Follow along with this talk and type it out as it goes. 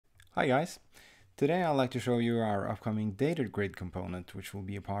Hi guys! Today I'd like to show you our upcoming DataGrid component, which will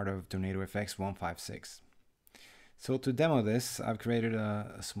be a part of TornadoFX 156. So to demo this, I've created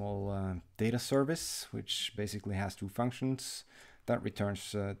a small data service, which basically has two functions that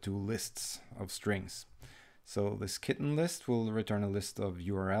returns two lists of strings. So this kitten list will return a list of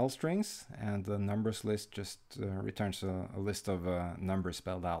URL strings, and the numbers list just returns a list of numbers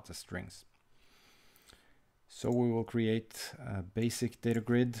spelled out as strings. So we will create a basic data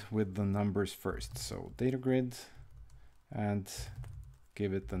grid with the numbers first. So data grid and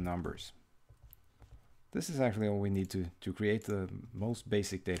give it the numbers. This is actually all we need to create the most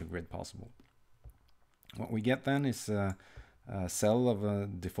basic data grid possible. What we get then is a cell of a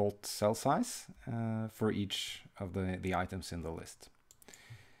default cell size for each of the items in the list.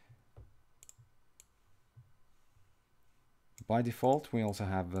 By default, we also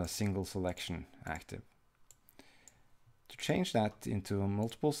have a single selection active. To change that into a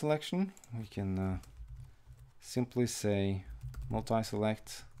multiple selection, we can simply say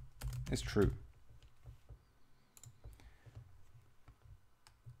MultiSelect is true.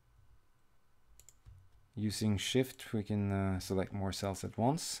 Using Shift, we can select more cells at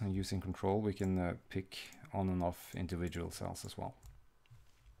once, and using Control, we can pick on and off individual cells as well.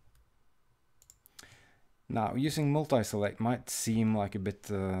 Now, using MultiSelect might seem like a bit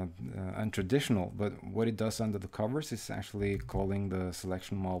untraditional, but what it does under the covers is actually calling the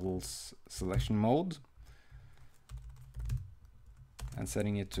selection model's selection mode and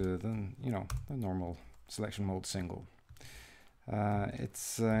setting it to the normal selection mode single.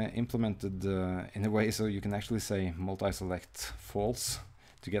 It's implemented in a way so you can actually say MultiSelect false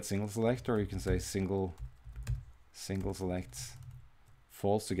to get single select, or you can say single select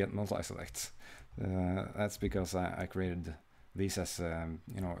false to get MultiSelect. That's because I created these as a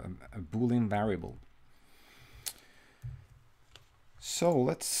Boolean variable. So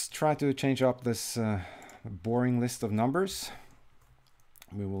let's try to change up this boring list of numbers.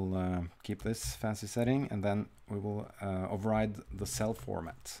 We will keep this fancy setting, and then we will override the cell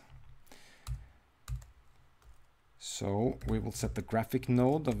format. So we will set the graphic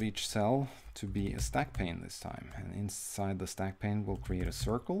node of each cell to be a stack pane this time, and inside the stack pane we'll create a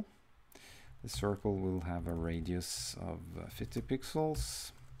circle. The circle will have a radius of 50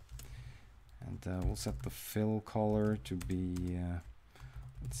 pixels, and we'll set the fill color to be,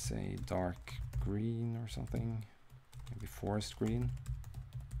 let's say, dark green or something, maybe forest green,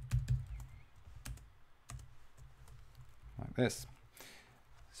 like this.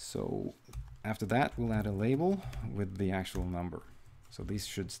 So after that, we'll add a label with the actual number. So these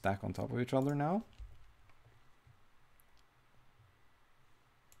should stack on top of each other now.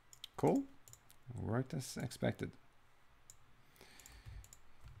 Cool. Worked as expected.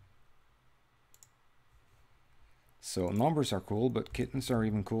 So numbers are cool, but kittens are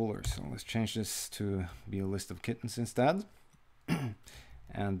even cooler. So let's change this to be a list of kittens instead.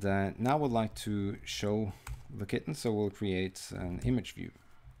 And now we'd like to show the kitten, so we'll create an image view.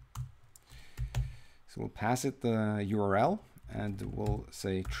 So we'll pass it the URL, and we'll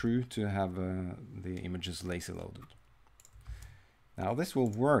say true to have the images lazy loaded. Now this will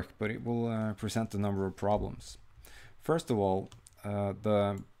work, but it will present a number of problems. First of all,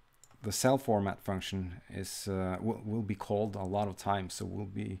 the cell format function is will be called a lot of times, so we'll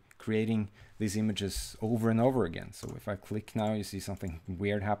be creating these images over and over again. So if I click now, you see something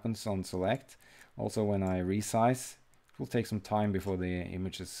weird happens on select. Also, when I resize, it will take some time before the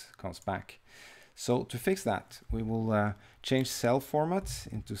images comes back. So to fix that, we will change cell format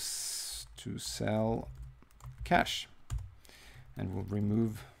into to cell cache, and we'll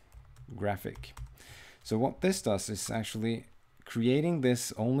remove graphic. So what this does is actually creating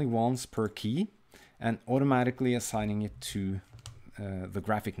this only once per key and automatically assigning it to the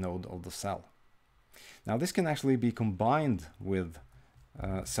graphic node of the cell. Now this can actually be combined with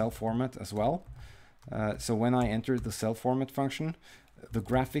cell format as well. So when I enter the cell format function, the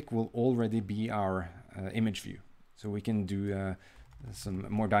graphic will already be our image view. So we can do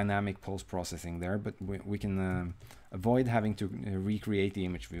some more dynamic post-processing there, but we can avoid having to recreate the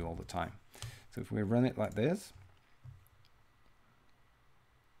image view all the time. So if we run it like this,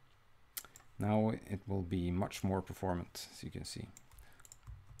 now it will be much more performant, as you can see.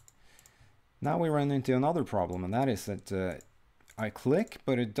 Now we run into another problem, and that is that I click,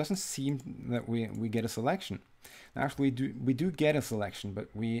 but it doesn't seem that we get a selection. Actually, we do get a selection, but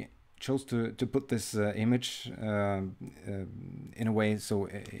we chose to put this image in a way so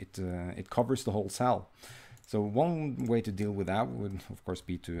it covers the whole cell. So one way to deal with that would, of course,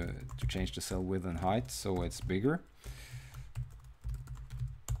 be to change the cell width and height so it's bigger.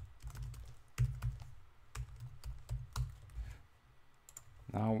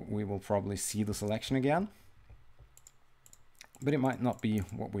 Now we will probably see the selection again, but it might not be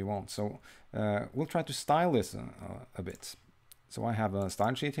what we want. So we'll try to style this a bit. So I have a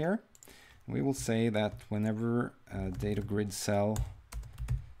style sheet here. We will say that whenever a DataGrid cell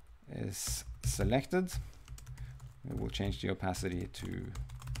is selected, we will change the opacity to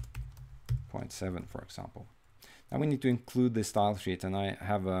 0.7, for example. Now we need to include this style sheet, and I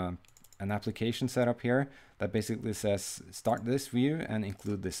have an application set up here that basically says start this view and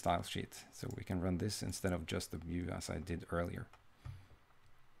include this style sheet. So we can run this instead of just the view as I did earlier.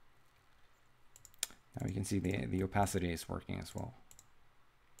 Now you can see the opacity is working as well.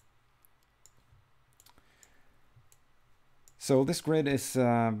 So this grid is,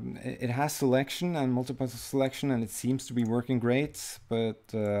 it has selection and multiple selection, and it seems to be working great, but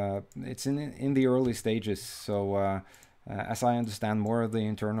it's in the early stages. So as I understand more of the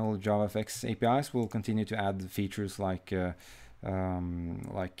internal JavaFX APIs, will continue to add features like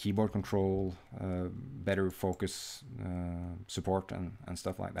keyboard control, better focus support, and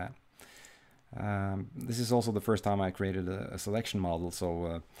stuff like that. This is also the first time I created a selection model,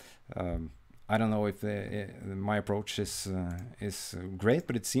 so I don't know if my approach is great,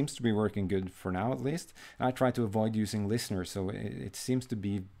 but it seems to be working good for now, at least. And I try to avoid using listeners, so it seems to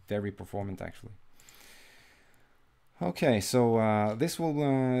be very performant, actually. Okay, so this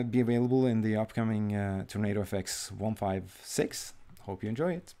will be available in the upcoming TornadoFX 1.5.6. Hope you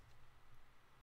enjoy it.